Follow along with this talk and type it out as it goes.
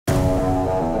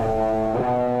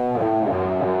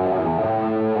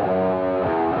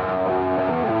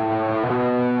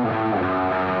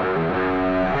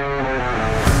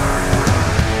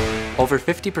Over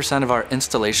 50% of our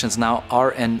installations now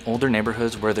are in older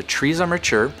neighborhoods where the trees are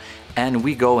mature, and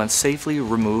we go and safely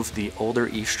remove the older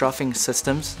eavesdropping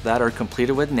systems that are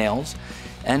completed with nails,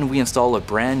 and we install a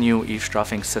brand new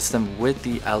eavesdropping system with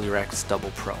the Alu-Rex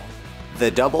DoublePro.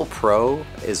 The DoublePro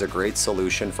is a great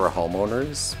solution for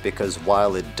homeowners because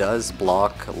while it does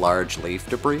block large leaf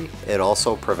debris, it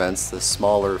also prevents the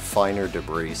smaller, finer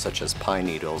debris such as pine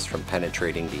needles from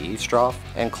penetrating the eaves trough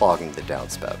and clogging the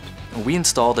downspout. We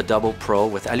installed the DoublePro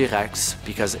with Alu-Rex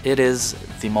because it is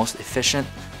the most efficient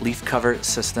leaf cover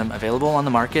system available on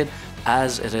the market,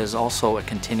 as it is also a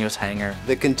continuous hanger.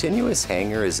 The continuous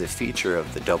hanger is a feature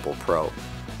of the DoublePro,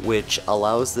 which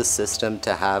allows the system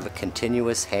to have a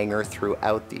continuous hanger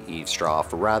throughout the eaves trough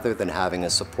rather than having a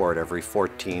support every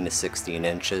 14 to 16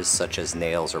 inches such as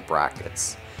nails or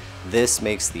brackets. This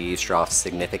makes the eaves trough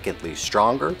significantly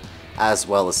stronger, as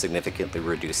well as significantly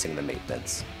reducing the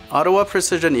maintenance. Ottawa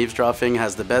Precision Eavestroughing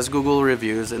has the best Google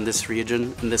reviews in this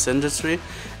region, in this industry,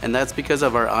 and that's because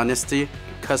of our honesty,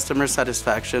 customer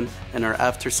satisfaction, and our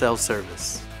after-sales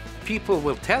service. People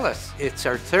will tell us it's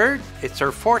our third, it's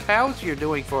our fourth house you're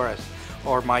doing for us,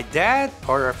 or my dad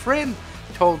or a friend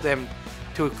told them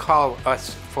to call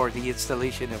us for the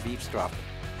installation of eavesdropping.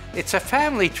 It's a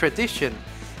family tradition,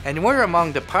 and we're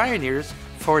among the pioneers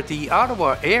for the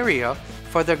Ottawa area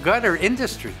for the gutter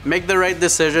industry. Make the right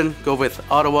decision, go with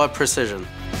Ottawa Precision.